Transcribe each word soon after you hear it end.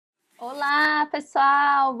Olá,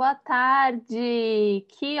 pessoal, boa tarde.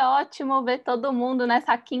 Que ótimo ver todo mundo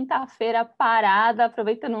nessa quinta-feira parada,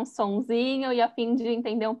 aproveitando um sonzinho e a fim de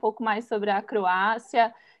entender um pouco mais sobre a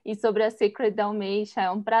Croácia e sobre a Secret Dalmatia. É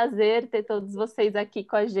um prazer ter todos vocês aqui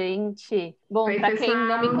com a gente. Bom, Oi, para quem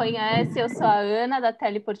não me pessoal. conhece, eu sou a Ana da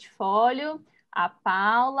Teleportfólio, a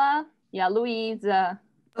Paula e a Luísa.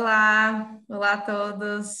 Olá a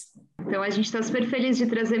todos. Então, a gente está super feliz de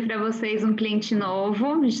trazer para vocês um cliente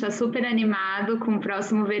novo. A gente está super animado com o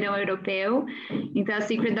próximo verão europeu. Então, a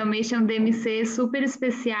Secret Dalmatia é um DMC super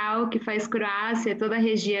especial que faz Croácia, toda a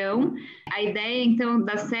região. A ideia, então,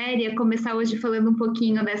 da série é começar hoje falando um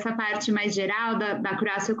pouquinho dessa parte mais geral da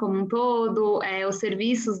Croácia como um todo, os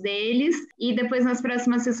serviços deles. E depois, nas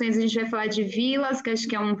próximas sessões, a gente vai falar de vilas, que acho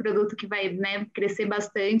que é um produto que vai, né, crescer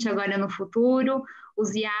bastante agora no futuro,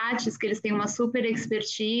 os iates, que eles têm uma super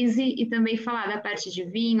expertise, e também falar da parte de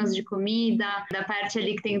vinhos, de comida, da parte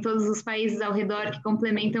ali que tem todos os países ao redor que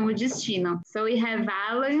complementam o destino. So we have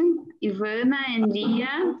Alan, Ivana and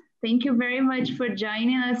Lia. Thank you very much for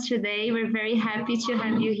joining us today. We're very happy to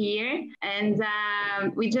have you here. And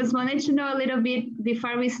we just wanted to know a little bit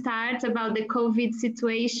before we start about the COVID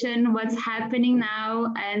situation, what's happening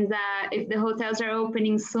now, and if the hotels are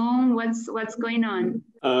opening soon, what's going on?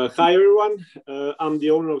 Hi everyone, I'm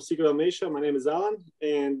the owner of Secret Dalmatia. My name is Alan,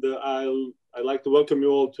 and I'd like to welcome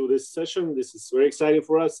you all to this session. This is very exciting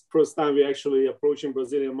for us. First time we're actually approaching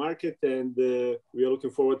Brazilian market, and we are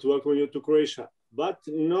looking forward to welcoming you to Croatia. But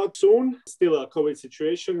not soon, still a COVID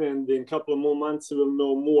situation, and in a couple of more months, we'll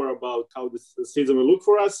know more about how this season will look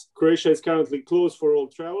for us. Croatia is currently closed for all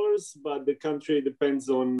travelers, but the country depends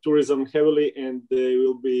on tourism heavily, and they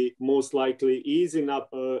will be most likely easing up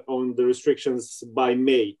on the restrictions by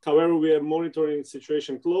May. However, we are monitoring the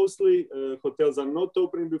situation closely. Hotels are not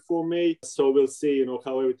opening before May, so we'll see,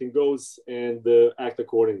 how everything goes and act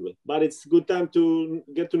accordingly. But it's a good time to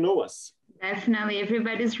get to know us. Definitely,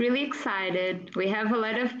 everybody's really excited. We have a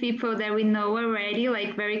lot of people that we know already,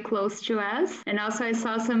 like very close to us. And also, I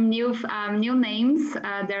saw some new names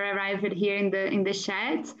that arrived here in the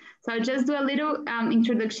chat. So I'll just do a little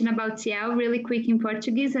introduction about TL, really quick in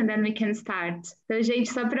Portuguese, and then we can start. Então,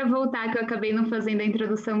 gente, só para voltar, que eu acabei não fazendo a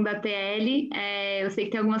introdução da TL, eu sei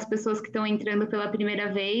que tem algumas pessoas que estão entrando pela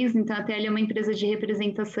primeira vez, então a TL é uma empresa de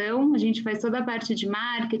representação, a gente faz toda a parte de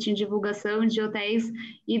marketing, divulgação de hotéis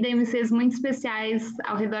e DMCs muito especiais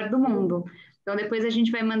ao redor do mundo. Então, depois a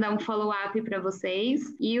gente vai mandar um follow-up para vocês.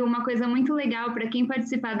 E uma coisa muito legal, para quem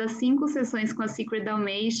participar das 5 sessões com a Secret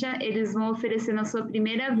Dalmatia, eles vão oferecer na sua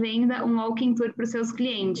primeira venda um walking tour para os seus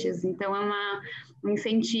clientes. Então, é um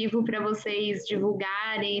incentivo para vocês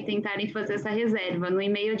divulgarem e tentarem fazer essa reserva. No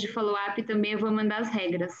e-mail de follow-up também eu vou mandar as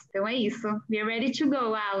regras. Então, é isso. We're ready to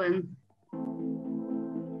go, Alan.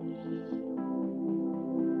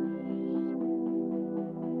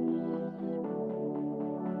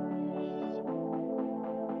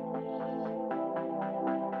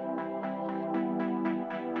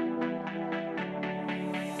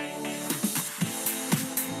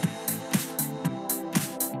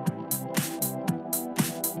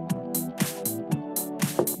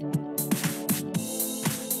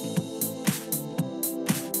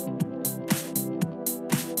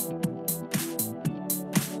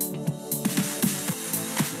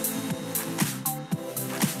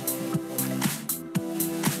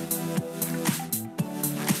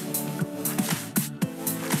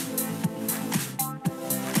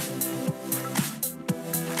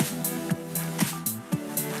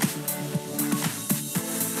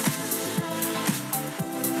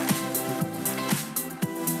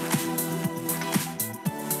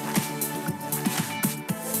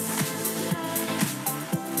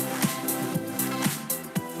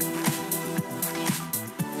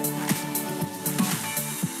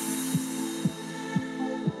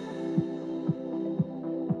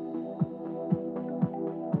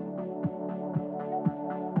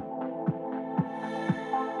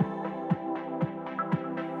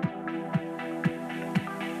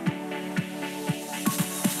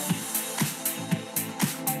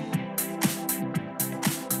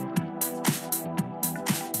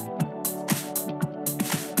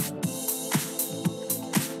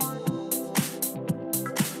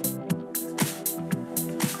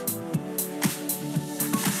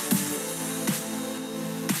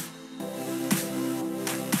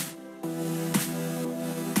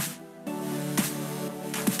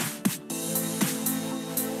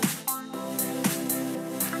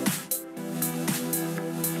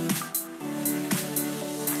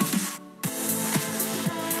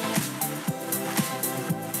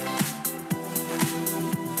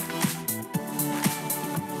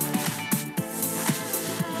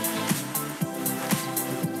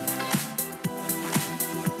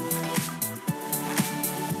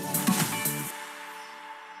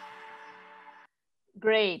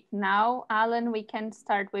 Great. Now, Alan, we can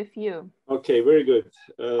start with you. Okay, very good.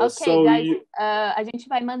 Ok, guys, a gente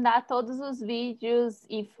vai mandar todos os vídeos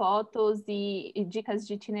e fotos e dicas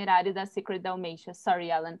de itinerário da Secret Dalmatia.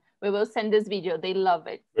 Sorry, Alan. We will send this video. They love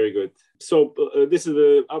it. Very good. So this is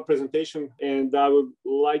our presentation, and I would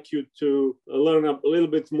like you to learn a little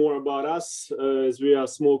bit more about us, as we are a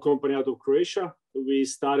small company out of Croatia. We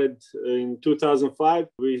started in 2005.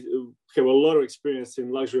 We have a lot of experience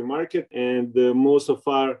in luxury market, and most of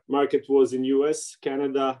our market was in US,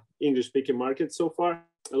 Canada, English-speaking market so far.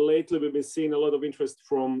 Lately, we've been seeing a lot of interest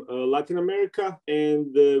from Latin America,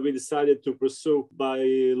 and we decided to pursue by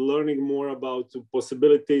learning more about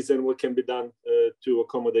possibilities and what can be done to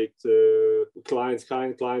accommodate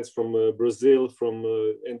clients from Brazil,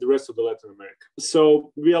 and the rest of the Latin America.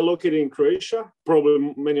 So we are located in Croatia.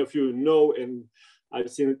 Probably many of you know, and I've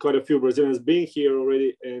seen quite a few Brazilians being here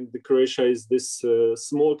already, and Croatia is this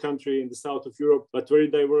small country in the south of Europe, but very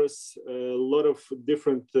diverse, a lot of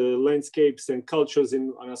different landscapes and cultures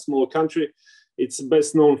in a small country. It's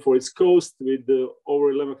best known for its coast with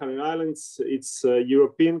over 1,100 islands. It's a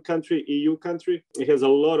European country, EU country. It has a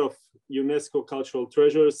lot of UNESCO cultural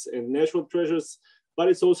treasures and natural treasures, but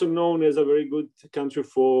it's also known as a very good country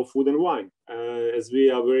for food and wine, as we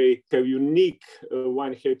are have unique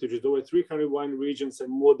wine heritage with over 300 wine regions and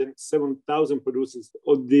more than 7,000 producers.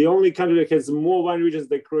 The only country that has more wine regions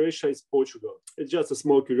than Croatia is Portugal. It's just a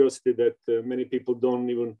small curiosity that many people don't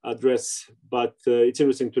even address, but it's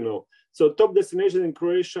interesting to know. So top destinations in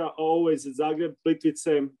Croatia are always Zagreb,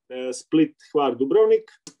 Plitvice, Split, Hvar, Dubrovnik.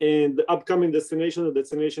 And the upcoming destinations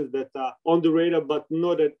that are on the radar but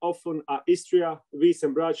not that often are Istria, Vis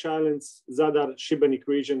and Brač Islands, Zadar, Šibenik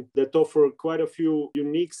region that offer quite a few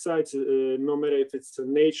unique sites, no matter if it's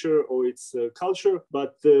nature or it's culture,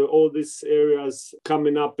 but all these areas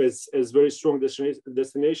coming up as very strong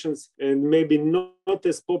destinations, and maybe not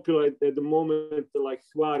as popular at the moment like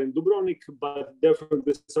Hvar and Dubrovnik, but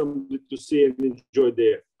definitely something to see and enjoy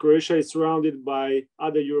there. Croatia is surrounded by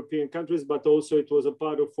other European countries, but also it was a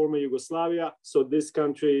part of former Yugoslavia. So this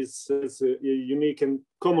country has a unique and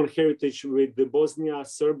common heritage with Bosnia,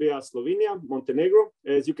 Serbia, Slovenia, Montenegro.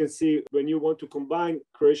 As you can see, when you want to combine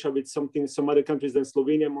Croatia with some other countries than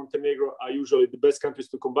Slovenia and Montenegro are usually the best countries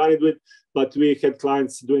to combine it with. But we had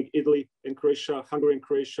clients doing Italy and Croatia, Hungary and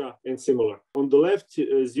Croatia, and similar. On the left,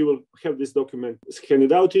 as you will have this document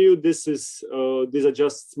handed out to you, these are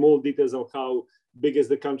just small details of how big is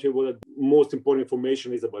the country, what the most important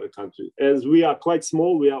information is about the country. As we are quite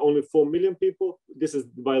small, we are only 4 million people. This is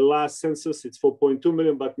by last census, it's 4.2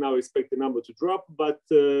 million, but now expect the number to drop. But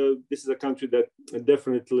this is a country that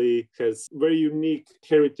definitely has very unique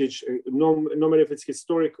heritage, no matter if it's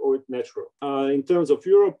historic or natural. In terms of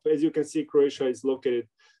Europe, as you can see, Croatia is located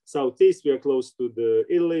southeast. We are close to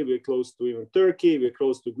Italy, we're close to even Turkey, we're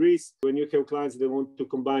close to Greece. When you have clients that want to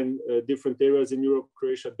combine different areas in Europe,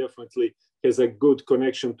 Croatia definitely has a good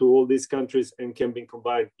connection to all these countries and can be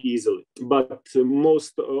combined easily. But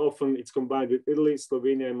most often it's combined with Italy,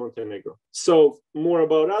 Slovenia, and Montenegro. So more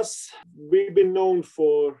about us. We've been known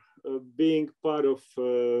for being part of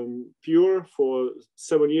Pure for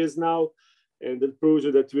 7 years now. And that proves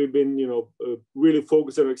that we've been, really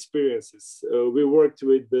focused on experiences. We worked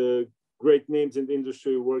with great names in the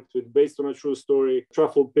industry, worked with Based on a True Story,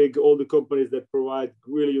 Truffle Pig, all the companies that provide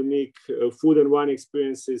really unique food and wine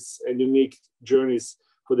experiences and unique journeys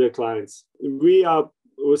for their clients. We are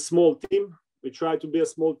a small team. We try to be a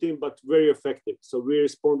small team, but very effective. So we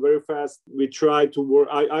respond very fast. We try to work.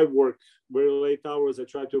 I work very late hours. I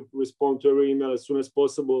try to respond to every email as soon as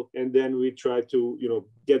possible. And then we try to,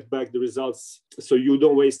 get back the results so you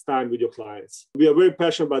don't waste time with your clients. We are very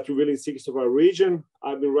passionate about revealing secrets of our region.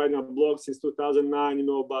 I've been writing a blog since 2009,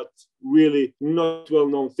 about really not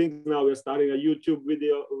well-known things. Now we're starting a YouTube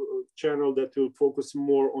video channel that will focus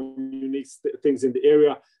more on unique things in the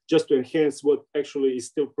area, just to enhance what actually is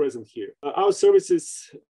still present here. Our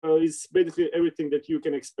services is basically everything that you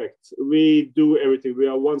can expect. We do everything. We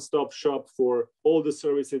are a one-stop shop for all the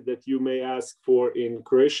services that you may ask for in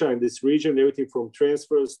Croatia and this region, everything from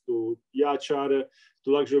transfers to yacht charter,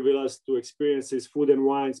 to luxury villas, to experiences, food and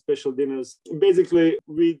wine, special dinners. Basically,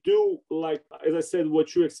 we do, like, as I said,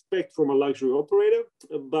 what you expect from a luxury operator,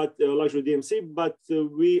 but luxury DMC, but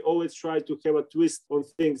we always try to have a twist on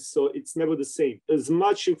things, so it's never the same. As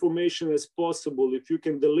much information as possible, if you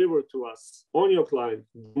can deliver to us on your client,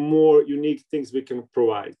 more unique things we can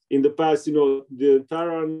provide. In the past, the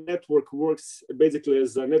entire network works basically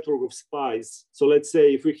as a network of spies. So let's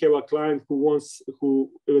say if we have a client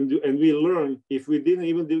and we learn if we did didn't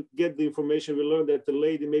even get the information. We learned that the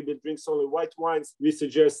lady maybe drinks only white wines. We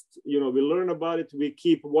suggest, we learn about it. We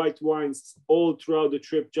keep white wines all throughout the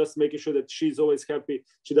trip, just making sure that she's always happy.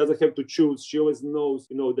 She doesn't have to choose. She always knows,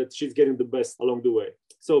 that she's getting the best along the way.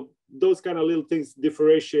 So those kind of little things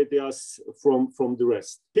differentiate us from the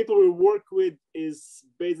rest. People we work with is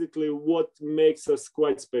basically what makes us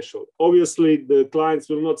quite special. Obviously, the clients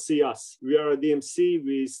will not see us. We are a DMC.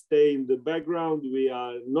 We stay in the background. We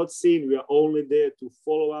are not seen. We are only there to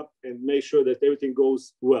follow up and make sure that everything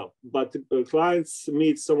goes well. But clients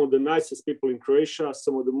meet some of the nicest people in Croatia,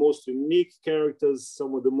 some of the most unique characters,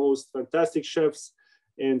 some of the most fantastic chefs,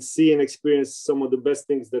 and see and experience some of the best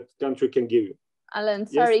things that the country can give you. Alan,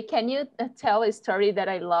 sorry, Can you tell a story that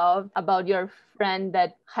I love about your friend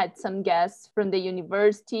that had some guests from the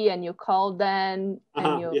university and you called them?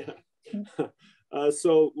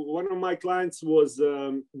 So one of my clients was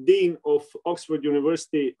Dean of Oxford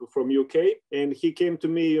University from UK, and he came to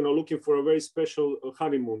me, looking for a very special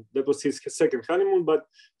honeymoon. That was his second honeymoon, but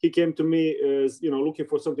he came to me, looking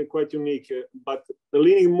for something quite unique, but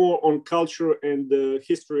leaning more on culture and the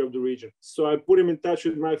history of the region. So I put him in touch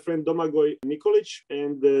with my friend Domagoj Nikolic,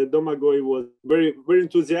 and Domagoj was very, very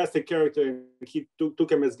enthusiastic character, and he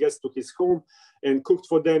took him as guest to his home and cooked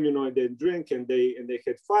for them, and they drank and they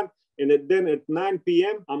had fun. And then at 9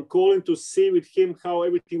 p.m., I'm calling to see with him how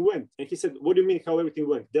everything went. And he said, what do you mean how everything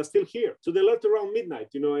went? They're still here. So they left around midnight,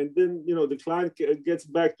 and then, the client gets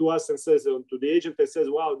back to us and says, to the agent, and says,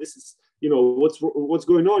 wow, this is, what's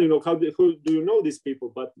going on? Who do you know these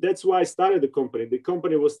people? But that's why I started the company. The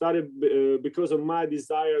company was started because of my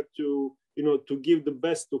desire to give the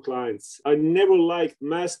best to clients. I never liked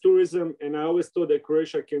mass tourism, and I always thought that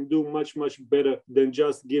Croatia can do much, much better than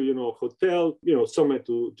just give, a hotel, somewhere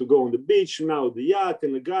to go on the beach, now the yacht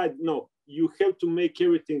and the guide. No, you have to make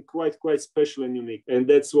everything quite special and unique. And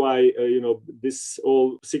that's why, this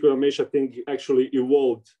whole Secret Dalmatia thing actually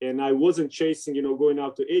evolved. And I wasn't chasing, going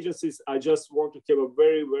out to agencies. I just want to have a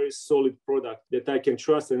very, very solid product that I can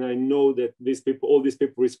trust. And I know that all these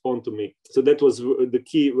people respond to me. So that was the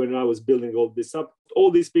key when I was building all this up.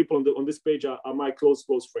 All these people on this page are my close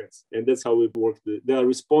friends. And that's how it worked. They are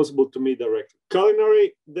responsible to me directly.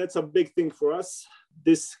 Culinary, that's a big thing for us.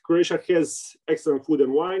 Croatia has excellent food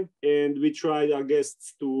and wine, and we try our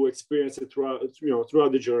guests to experience it throughout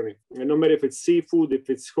the journey. And no matter if it's seafood, if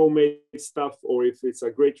it's homemade stuff, or if it's a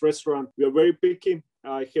great restaurant, we are very picky.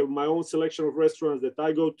 I have my own selection of restaurants that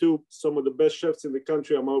I go to. Some of the best chefs in the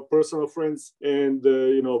country are my personal friends, and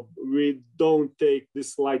we don't take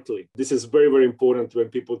this lightly. This is very, very important when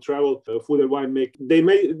people travel. Food and wine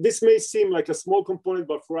this may seem like a small component,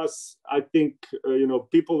 but for us, I think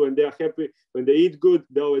people, when they are happy, when they eat good,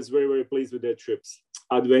 they're always very, very pleased with their trips.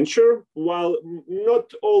 Adventure, while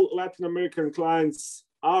not all Latin American clients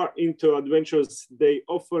are into adventures, they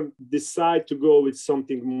often decide to go with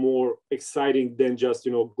something more exciting than just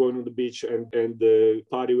going on the beach and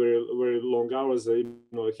party very, very long hours.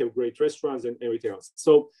 Have great restaurants and everything else.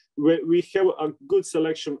 So we have a good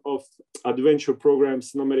selection of adventure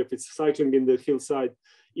programs, no matter if it's cycling in the hillside,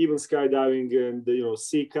 even skydiving and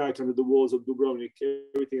sea kayak under the walls of Dubrovnik.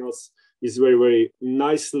 Everything else is very, very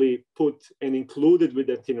nicely put and included with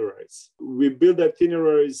itineraries. We build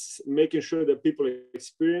itineraries making sure that people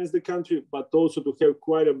experience the country, but also to have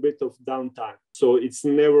quite a bit of downtime. So it's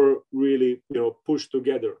never really, pushed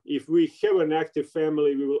together. If we have an active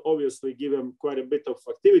family, we will obviously give them quite a bit of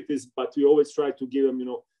activities, but we always try to give them,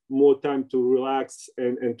 more time to relax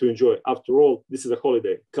and to enjoy. After all, this is a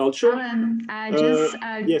holiday. Culture. Alan,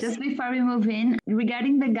 yes. Just before we move in,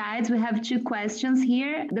 regarding the guides, we have two questions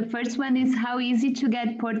here. The first one is how easy to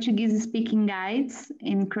get Portuguese-speaking guides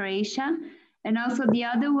in Croatia? And also the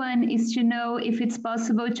other one is to know if it's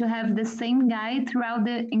possible to have the same guide throughout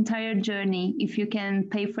the entire journey, if you can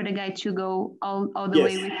pay for the guide to go all the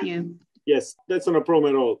way with you. Yes, that's not a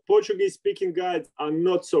problem at all. Portuguese-speaking guides are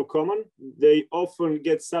not so common. They often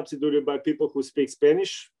get substituted by people who speak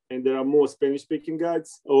Spanish, and there are more Spanish-speaking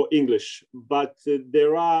guides or English. But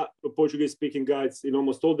there are Portuguese-speaking guides in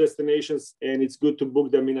almost all destinations, and it's good to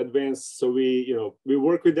book them in advance. So we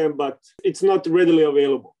work with them, but it's not readily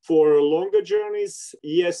available. For longer journeys,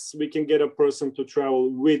 yes, we can get a person to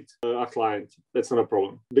travel with a client. That's not a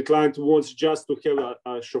problem. The client wants just to have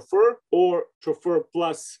a chauffeur or chauffeur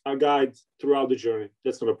plus a guide throughout the journey.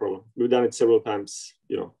 That's not a problem. We've done it several times,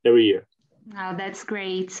 every year. Oh, that's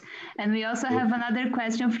great. And we also have another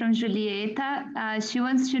question from Julieta. She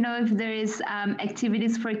wants to know if there is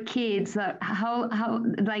activities for kids. What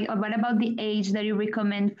about the age that you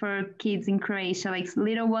recommend for kids in Croatia? Like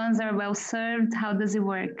little ones are well served. How does it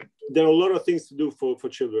work? There are a lot of things to do for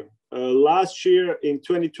children. Last year in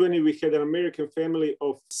 2020, we had an American family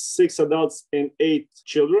of 6 adults and 8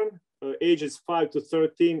 children. Ages 5 to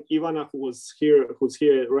 13. Ivana, who's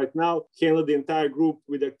here right now, handled the entire group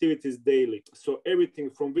with activities daily. So everything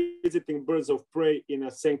from visiting birds of prey in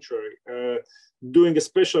a sanctuary, doing a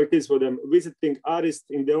special activities for them, visiting artists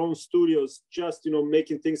in their own studios, just,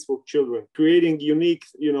 making things for children, creating unique,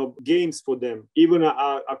 games for them, even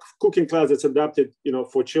a cooking class that's adapted,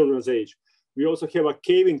 for children's age. We also have a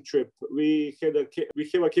caving trip. We have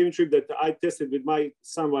a caving trip that I tested with my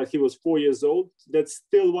son while he was 4 years old. That's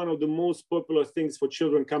still one of the most popular things for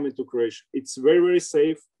children coming to Croatia. It's very, very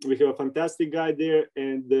safe. We have a fantastic guide there,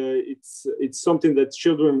 and it's something that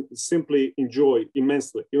children simply enjoy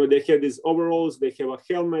immensely. They have these overalls, they have a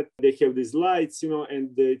helmet, they have these lights, and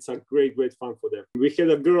it's a great, great fun for them. We had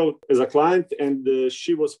a girl as a client, and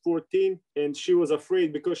she was 14, and she was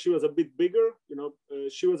afraid because she was a bit bigger.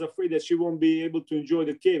 She was afraid that she won't be able to enjoy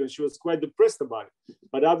the cave, and she was quite depressed about it.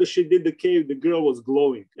 But after she did the cave, the girl was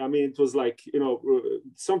glowing. I mean, it was like,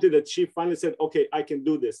 something that she finally said, okay, I can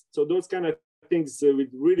do this. So those kind of things with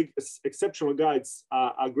really exceptional guides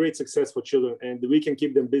are great success for children, and we can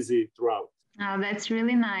keep them busy throughout. Oh, that's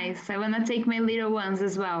really nice. I want to take my little ones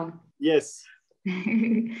as well. Yes.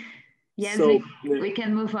 Yes, so, we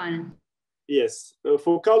can move on. Yes.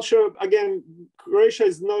 For culture, again, Croatia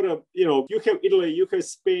is not you have Italy, you have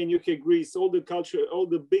Spain, you have Greece, all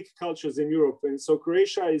the big cultures in Europe. And so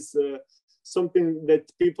Croatia is something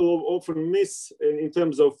that people often miss in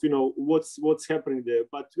terms of, what's happening there.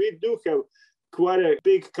 But we do have quite a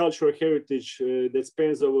big cultural heritage that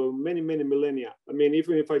spans over many, many millennia. I mean,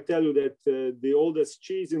 even if I tell you that the oldest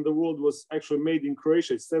cheese in the world was actually made in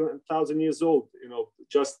Croatia, it's 7,000 years old,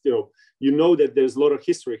 that there's a lot of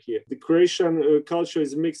history here. The Croatian culture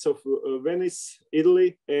is a mix of Venice,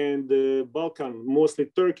 Italy, and Balkan, mostly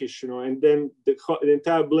Turkish, and then the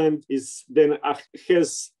entire blend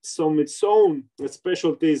has its own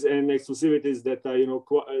specialties and exclusivities that are,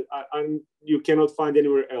 you cannot find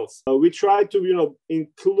anywhere else. We try to,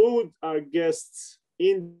 include our guests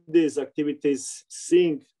in these activities,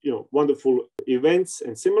 seeing, wonderful events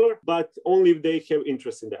and similar, but only if they have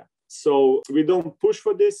interest in that. So we don't push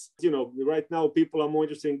for this. Right now people are more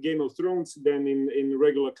interested in Game of Thrones than in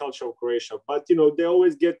regular culture of Croatia. But, they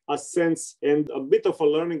always get a sense and a bit of a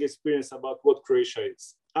learning experience about what Croatia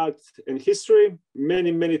is. Art and history,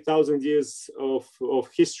 many, many thousand years of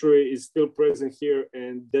history is still present here.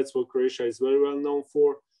 And that's what Croatia is very well known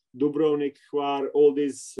for. Dubrovnik, Hvar, all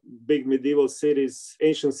these big medieval cities,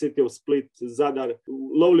 ancient city of Split, Zadar,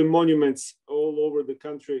 lovely monuments all over the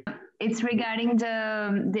country. It's regarding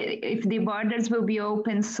if the borders will be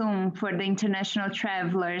open soon for the international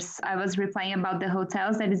travelers. I was replying about the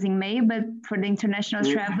hotels that is in May, but for the international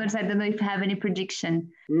travelers, I don't know if you have any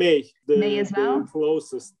prediction. May as well? The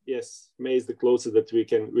closest, yes. May is the closest that we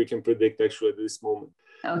can predict actually at this moment.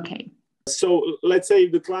 Okay. So let's say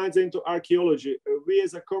if the client's into archaeology, we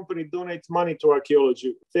as a company donate money to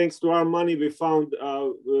archaeology. Thanks to our money, we found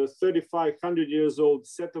a 3,500 years old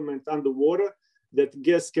settlement underwater that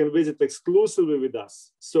guests can visit exclusively with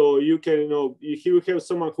us. So you can, if you have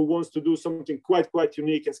someone who wants to do something quite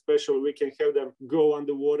unique and special, we can have them go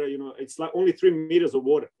underwater. It's like only 3 meters of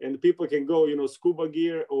water, and people can go, scuba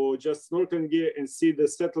gear or just snorkeling gear and see the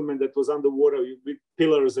settlement that was underwater with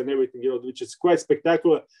pillars and everything, which is quite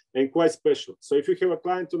spectacular and quite special. So if you have a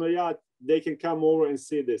client on a yacht, they can come over and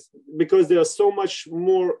see this, because there's so much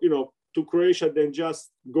more, to Croatia than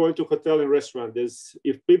just going to hotel and restaurant.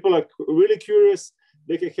 If people are really curious,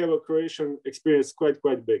 they can have a Croatian experience quite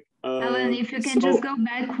big. Alan, if you can just go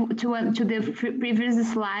back to the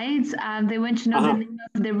previous slides, they want to know the name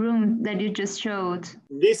of the room that you just showed.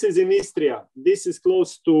 This is in Istria. This is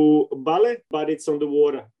close to Bale, but it's on the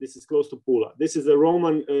water. This is close to Pula. This is a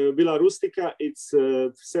Roman Villa Rustica. It's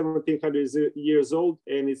 1,700 years old,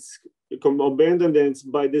 and it's abandoned, and it's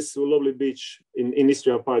by this lovely beach in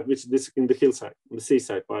Istria part, which is in the hillside, on the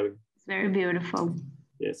seaside part. It's very beautiful.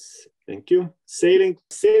 Yes, thank you. Sailing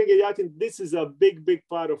and yachting, this is a big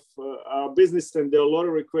part of our business, and there are a lot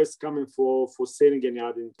of requests coming for sailing and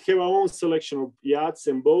yachting. We have our own selection of yachts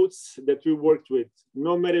and boats that we worked with.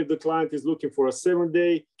 No matter if the client is looking for a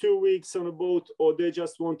 7-day, 2 weeks on a boat, or they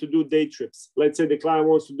just want to do day trips. Let's say the client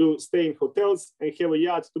wants to stay in hotels and have a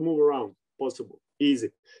yacht to move around. Possible, easy,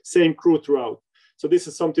 same crew throughout. So this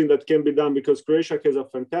is something that can be done because Croatia has a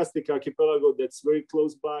fantastic archipelago that's very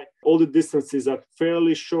close by. All the distances are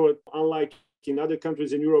fairly short, unlike in other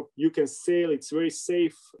countries in Europe. You can sail, it's very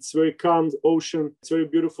safe, it's very calm ocean, it's very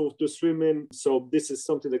beautiful to swim in. So this is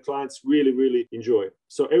something the clients really enjoy.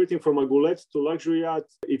 So everything from a goulette to luxury yacht,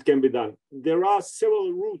 it can be done. There are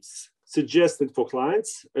several routes suggested for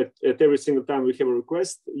clients. At every single time we have a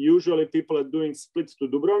request. Usually people are doing Split to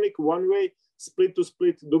Dubrovnik one way, Split to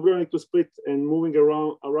Split, Dubrovnik to Split, and moving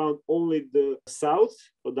around only the south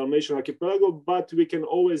or Dalmatian archipelago. But we can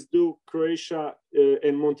always do Croatia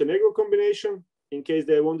and Montenegro combination, in case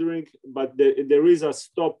they're wondering, but there is a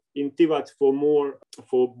stop in Tivat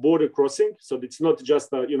for border crossing. So it's not just,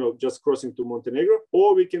 just crossing to Montenegro,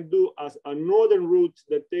 or we can do a northern route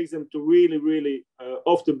that takes them to really, really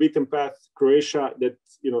off the beaten path, Croatia, that,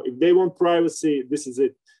 if they want privacy, this is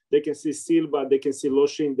it. They can see Silba, they can see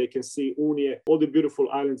Lošinj, they can see Unije, all the beautiful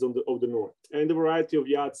islands of the north. And the variety of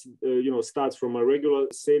yachts, starts from a regular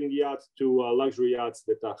sailing yacht to luxury yachts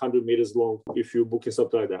that are 100 meters long, if you book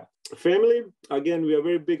something like that. Family, again, we are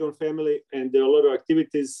very big on family, and there are a lot of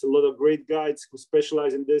activities, a lot of great guides who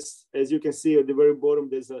specialize in this. As you can see at the very bottom,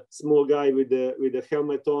 there's a small guy with a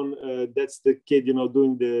helmet on. That's the kid,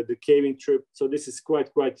 doing the caving trip. So this is quite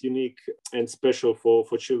unique and special for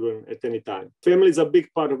children at any time. Family is a big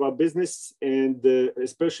part of our business, and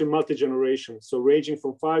especially multi-generation. So ranging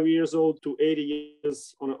from 5 years old to 80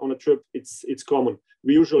 years on a trip, it's common.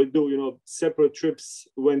 We usually do, separate trips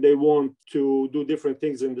when they want to do different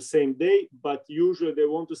things in the same day, but usually they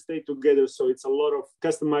want to stay together. So it's a lot of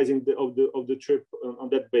customizing of the trip on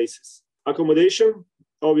that basis. Accommodation,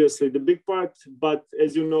 obviously the big part, but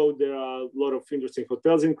as you know, there are a lot of interesting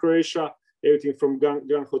hotels in Croatia. Everything from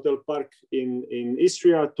Grand Hotel Park in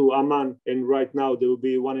Istria to Amman, and right now there will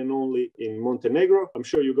be one and only in Montenegro. I'm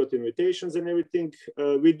sure you got invitations and everything.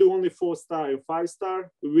 We do only 4-star and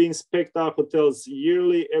 5-star. We inspect our hotels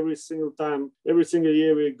yearly, every single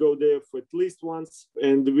year we go there for at least once,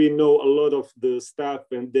 and we know a lot of the staff,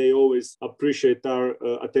 and they always appreciate our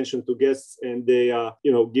attention to guests, and they are,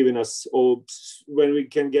 giving us all when we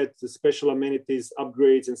can get special amenities,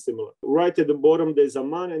 upgrades, and similar. Right at the bottom there's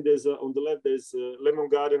Amman, and on the left there's Lemon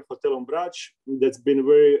Garden Hotel on Brač that's been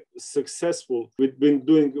very successful. We've been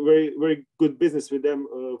doing very, very good business with them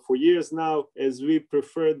for years now, as we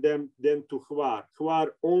prefer them than to Hvar. Hvar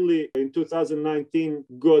only in 2019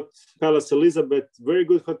 got Palace Elizabeth, very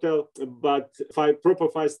good hotel, but proper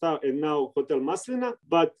 5-star, and now Hotel Maslina.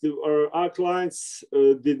 But our clients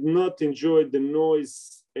did not enjoy the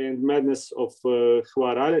noise and madness of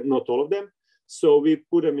Hvar Island, not all of them. So we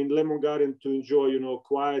put them in Lemon Garden to enjoy,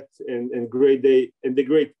 quiet and great day and the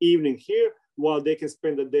great evening here, while they can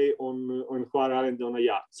spend a day on Hvar Island on a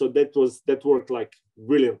yacht. So that worked like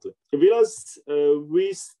brilliantly. Villas,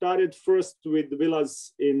 we started first with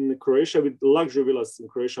villas in Croatia, with luxury villas in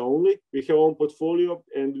Croatia only. We have our own portfolio,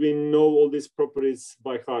 and we know all these properties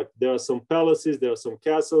by heart. There are some palaces, there are some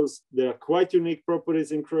castles. There are quite unique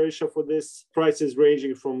properties in Croatia for this. Prices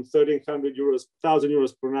ranging from 1,300 euros, 1,000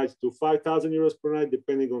 euros per night to 5,000 euros per night,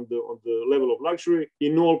 depending on the level of luxury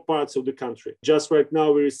in all parts of the country. Just right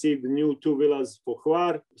now, we received the new 2 villas for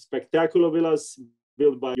Hvar, spectacular villas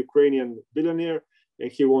built by a Ukrainian billionaire.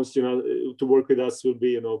 And he wants, to work with us will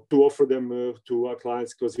be, to offer them to our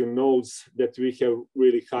clients, because he knows that we have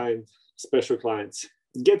really kind, special clients.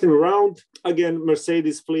 Getting around, again,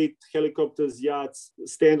 Mercedes fleet, helicopters, yachts,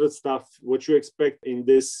 standard stuff. What you expect in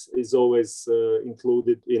this is always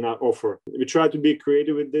included in our offer. We try to be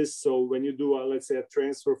creative with this. So when you do, let's say, a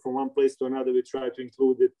transfer from one place to another, we try to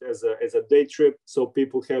include it as a day trip, so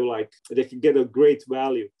people have they can get a great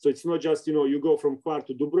value. So it's not just, you go from Hvar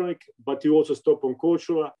to Dubrovnik, but you also stop on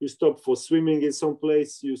Korčula, you stop for swimming in some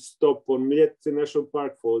place, you stop on Mljet National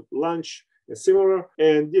Park for lunch, and similar,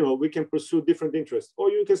 and we can pursue different interests, or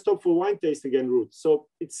you can stop for wine tasting en route. So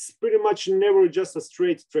it's pretty much never just a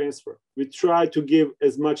straight transfer. We try to give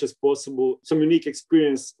as much as possible some unique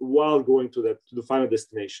experience while going to the final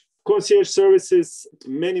destination. Concierge services,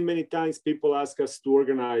 many times people ask us to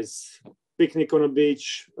organize picnic on a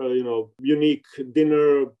beach, unique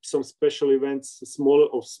dinner, some special events,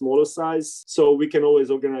 smaller size. So we can always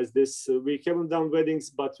organize this. We haven't done weddings,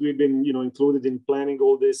 but we've been, included in planning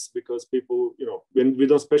all this, because people, when we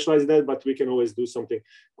don't specialize in that, but we can always do something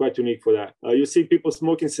quite unique for that. You see people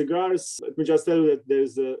smoking cigars. Let me just tell you that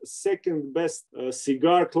there's a second best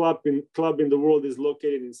cigar club in the world is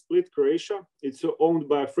located in Split, Croatia. It's owned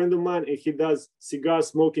by a friend of mine, and he does cigar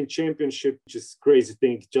smoking championship, which is crazy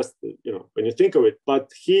thing, just, when you think of it. But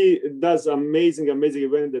he does amazing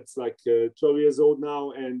event that's 12 years old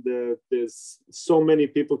now, and there's so many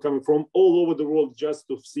people coming from all over the world just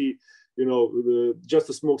to see, just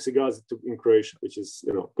to smoke cigars in Croatia, which is,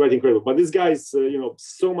 quite incredible. But this guy is,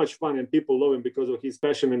 so much fun, and people love him because of his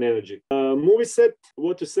passion and energy. Movie set,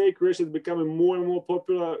 what to say, Croatia is becoming more and more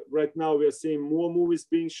popular. Right now, we are seeing more movies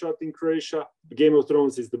being shot in Croatia. Game of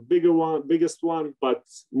Thrones is the biggest one, but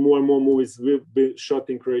more and more movies will be shot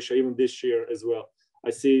in Croatia, even this year as well. I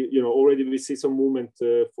see, already we see some movement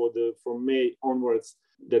from May onwards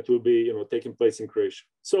that will be, taking place in Croatia.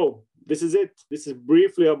 So this is it. This is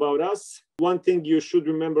briefly about us. One thing you should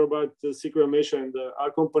remember about Secret Dalmatia and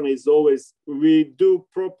our company is always we do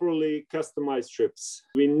properly customized trips.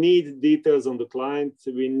 We need details on the client.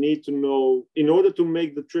 We need to know, in order to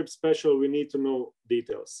make the trip special, we need to know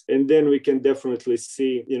details. And then we can definitely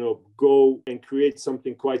see, go and create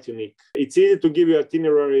something quite unique. It's easy to give you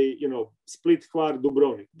itinerary, Split, Hvar,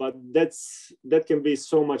 Dubrovnik, but that can be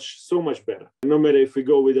so much better. No matter if we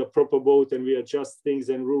go with a proper boat and we adjust things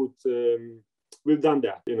en route, we've done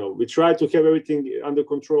that. We try to have everything under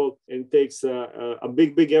control, and it takes a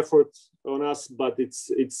big effort on us, but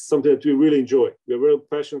it's something that we really enjoy. We're very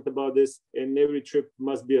passionate about this, and every trip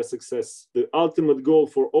must be a success. The ultimate goal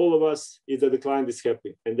for all of us is that the client is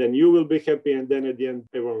happy, and then you will be happy, and then at the end,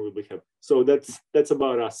 everyone will be happy. So that's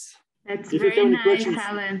about us. That's very nice,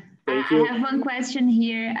 Alan. I have one question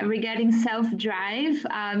here regarding self-drive.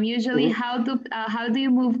 Usually, how do you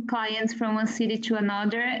move clients from one city to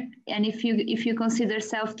another, and if you consider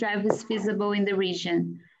self-drive is feasible in the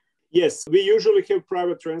region? Yes, we usually have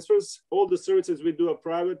private transfers. All the services we do are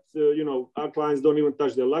private. Our clients don't even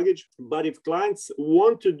touch their luggage. But if clients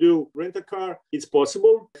want to do rent a car, it's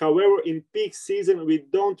possible. However, in peak season, we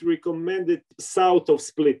don't recommend it south of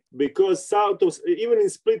Split, because even in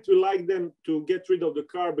Split, we like them to get rid of the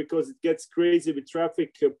car because it gets crazy with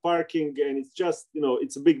traffic, parking, and it's just,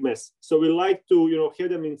 it's a big mess. So we like to, have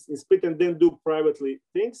them in Split and then do privately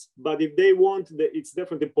things. But if they want, it's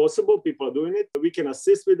definitely possible. People are doing it. We can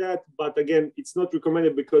assist with that. But again, it's not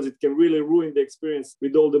recommended because it can really ruin the experience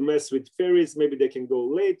with all the mess with ferries. Maybe they can go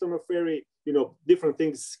late on a ferry. Different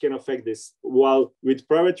things can affect this. While with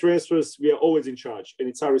private transfers, we are always in charge, and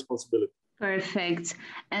it's our responsibility. Perfect.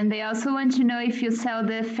 And they also want to know if you sell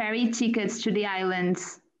the ferry tickets to the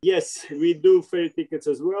islands. Yes, we do ferry tickets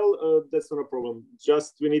as well. That's not a problem.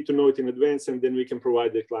 Just we need to know it in advance, and then we can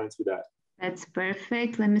provide the clients with that. That's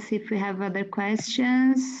perfect. Let me see if we have other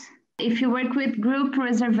questions. If you work with group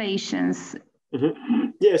reservations.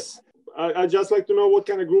 Mm-hmm. Yes, I just like to know what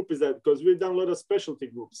kind of group is that, because we've done a lot of specialty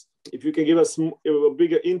groups. If you can give us a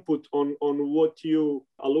bigger input on what you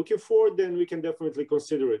are looking for, then we can definitely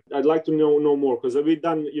consider it. I'd like to know more, because we've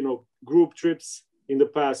done, group trips in the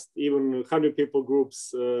past, even 100 people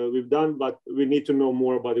groups we've done, but we need to know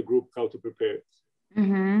more about the group, how to prepare it.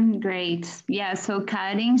 Mm-hmm, great. Yeah, so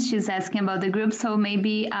Karin, she's asking about the group, so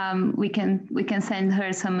maybe we can send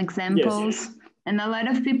her some examples. Yes. And a lot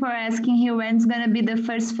of people are asking here when's going to be the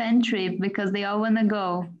first fan trip, because they all want to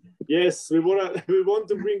go. Yes, we want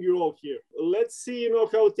to bring you all here. Let's see,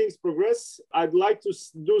 how things progress. I'd like to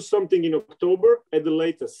do something in October at the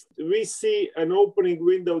latest. We see an opening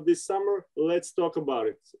window this summer. Let's talk about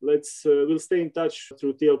it. We'll stay in touch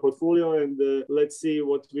through TL Portfolio, and let's see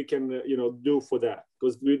what we can, do for that.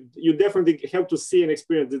 Because you definitely have to see and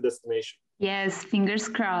experience the destination. Yes, fingers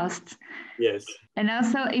crossed. Yes. And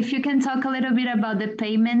also, if you can talk a little bit about the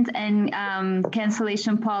payment and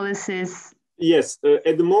cancellation policies. Yes,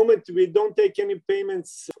 at the moment, we don't take any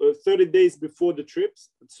payments 30 days before the trips.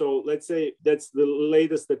 So let's say that's the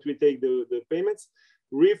latest that we take the payments.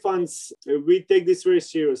 Refunds, we take this very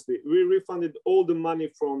seriously. We refunded all the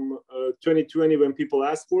money from 2020 when people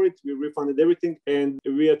asked for it. We refunded everything, and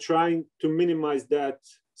we are trying to minimize that.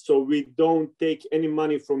 So we don't take any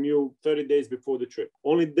money from you 30 days before the trip.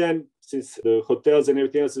 Only then, since the hotels and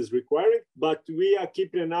everything else is requiring. But we are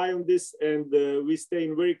keeping an eye on this, and we stay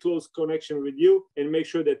in very close connection with you and make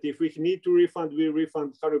sure that if we need to refund, we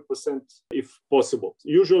refund 100% if possible.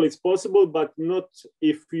 Usually it's possible, but not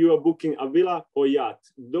if you are booking a villa or yacht.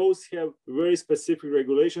 Those have very specific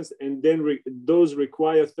regulations, and then those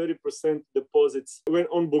require 30% deposits when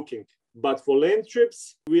on booking. But for land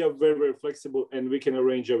trips, we are very, very flexible, and we can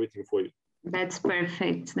arrange everything for you. That's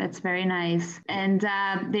perfect. That's very nice. And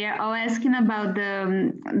they are all asking about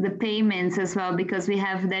the payments as well, because we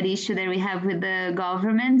have that issue that we have with the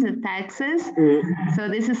government, the taxes. Mm-hmm. So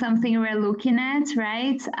this is something we're looking at,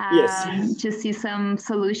 right? Yes. To see some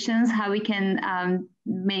solutions, how we can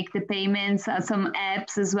make the payments, some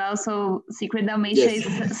apps as well. So Secret Dalmatia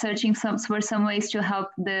is searching for some ways to help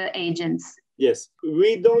the agents. Yes,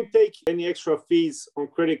 we don't take any extra fees on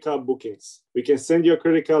credit card bookings. We can send you a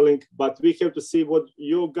credit card link, but we have to see what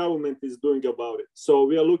your government is doing about it. So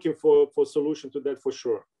we are looking for a solution to that for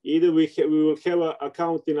sure. Either we will have an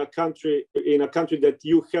account in a country that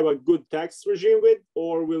you have a good tax regime with,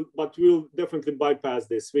 but we'll definitely bypass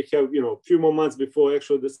this. We have a few more months before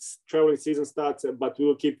actually this traveling season starts, but we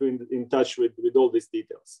will keep you in touch with all these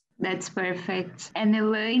details. That's perfect. And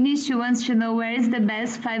Elaine, she wants to know where is the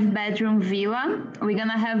best 5-bedroom villa. We're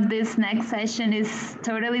gonna have this next session is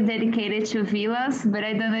totally dedicated to villas, but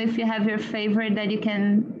I don't know if you have your favorite that you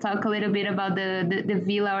can talk a little bit about the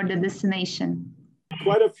villa or the destination.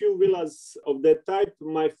 Quite a few villas of that type.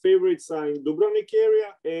 My favorites are in Dubrovnik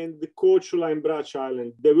area and the Korčula and Brač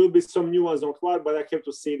Island. There will be some new ones on Hvar, but I have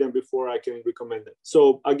to see them before I can recommend them.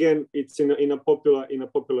 So again, it's in a popular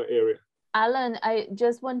area. Alan, I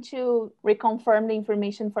just want to reconfirm the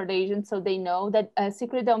information for the agents so they know that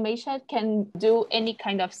Secret Dalmatia can do any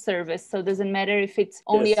kind of service. So it doesn't matter if it's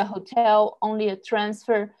only a hotel, only a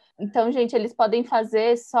transfer. Então, gente, eles podem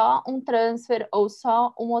fazer só um transfer, ou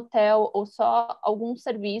só um hotel, ou só algum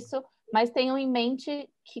serviço, mas tenham em mente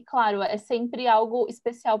que, claro, é sempre algo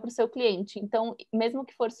especial para o seu cliente. Então, mesmo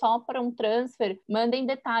que for só para um transfer, mandem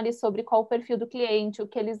detalhes sobre qual o perfil do cliente, o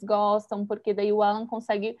que eles gostam, porque daí o Alan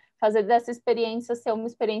consegue fazer dessa experiência ser uma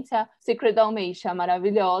experiência Secret Dalmatia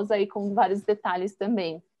maravilhosa e com vários detalhes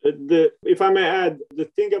também. If I may add, the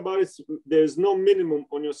thing about it is there's no minimum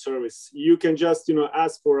on your service. You can just,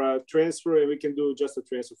 ask for a transfer and we can do just a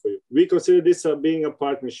transfer for you. We consider this being a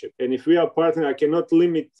partnership. And if we are a partner, I cannot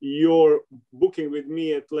limit your booking with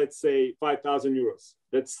me at, let's say, 5,000 euros.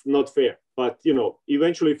 That's not fair. But,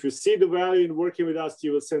 eventually, if you see the value in working with us,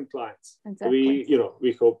 you will send clients. Exactly.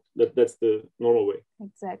 We hope that that's the normal way.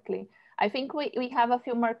 Exactly. I think we have a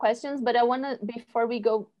few more questions, but I want to, before we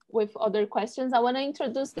go with other questions, I want to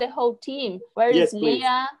introduce the whole team. Where is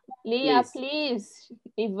Lia? Lia, please.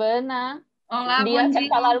 Ivana. Olá, Lia bom quer dia.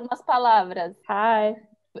 falar umas palavras. Hi.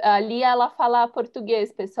 A Lia, ela fala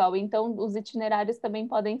português, pessoal. Então, os itinerários também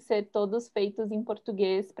podem ser todos feitos em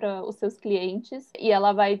português para os seus clientes. E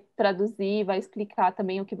ela vai traduzir, vai explicar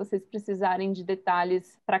também o que vocês precisarem de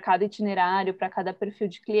detalhes para cada itinerário, para cada perfil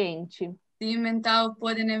de cliente. Sim, então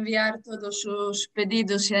podem enviar todos os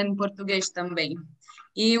pedidos em português também.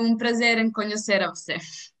 E um prazer em conhecer a você.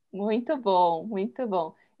 Muito bom, muito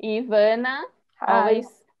bom. E Ivana, Hi.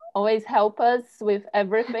 always help us with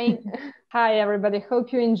everything. Hi, everybody.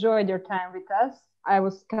 Hope you enjoyed your time with us. I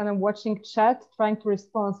was kind of watching chat, trying to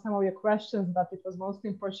respond some of your questions, but it was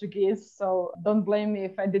mostly in Portuguese. So don't blame me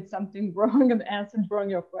if I did something wrong and answered wrong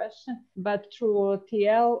your question. But through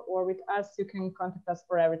TL or with us, you can contact us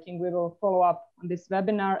for everything. We will follow up on this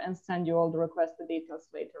webinar and send you all the requested details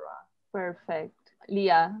later on. Perfect.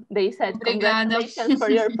 Lia, they said Obrigada. congratulations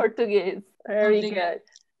for your Portuguese. Very Obrigada.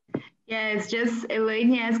 good. Yes, just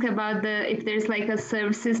Elaine asked about if there's like a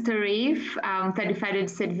services tariff, tarifário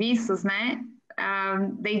de serviços, né?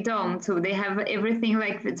 They don't. So they have everything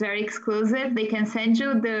it's very exclusive. They can send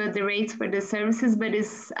you the rates for the services, but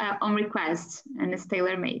it's on request and it's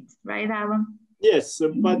tailor-made. Right, Alan? Yes,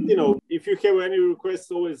 but, if you have any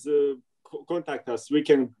requests, always contact us. We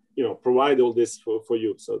can provide all this for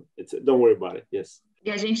you. So don't worry about it. Yes. E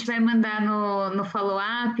a gente vai mandar no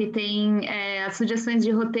follow-up, tem as sugestões de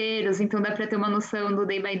roteiros, então dá para ter uma noção do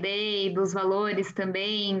day by day, dos valores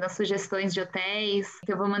também, das sugestões de hotéis.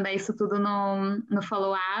 Então eu vou mandar isso tudo no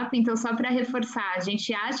follow-up. Então só para reforçar, a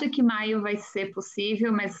gente acha que maio vai ser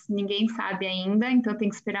possível, mas ninguém sabe ainda, então tem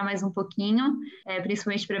que esperar mais um pouquinho,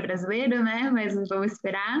 principalmente para brasileiro, né? Mas vamos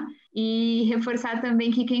esperar. E reforçar também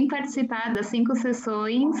que quem participar das 5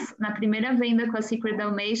 sessões, na primeira venda com a Secret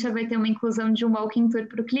Dalmatia, vai ter uma inclusão de um walking tour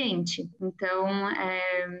para o cliente. Então,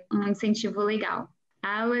 é um incentivo legal.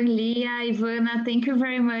 Alan, Lia, Ivana, thank you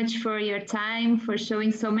very much for your time, for showing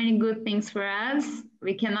so many good things for us.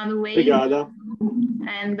 We cannot wait. Obrigada.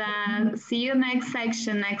 And see you next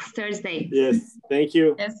section next Thursday. Yes, thank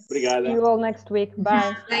you. Yes. Obrigada. see you all next week.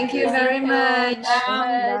 Bye. Thank you very much.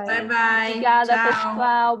 Bye. Bye bye. Obrigada, Tchau.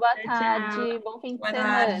 pessoal. Boa Tchau. tarde. Bom fim de Boa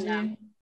semana. tarde.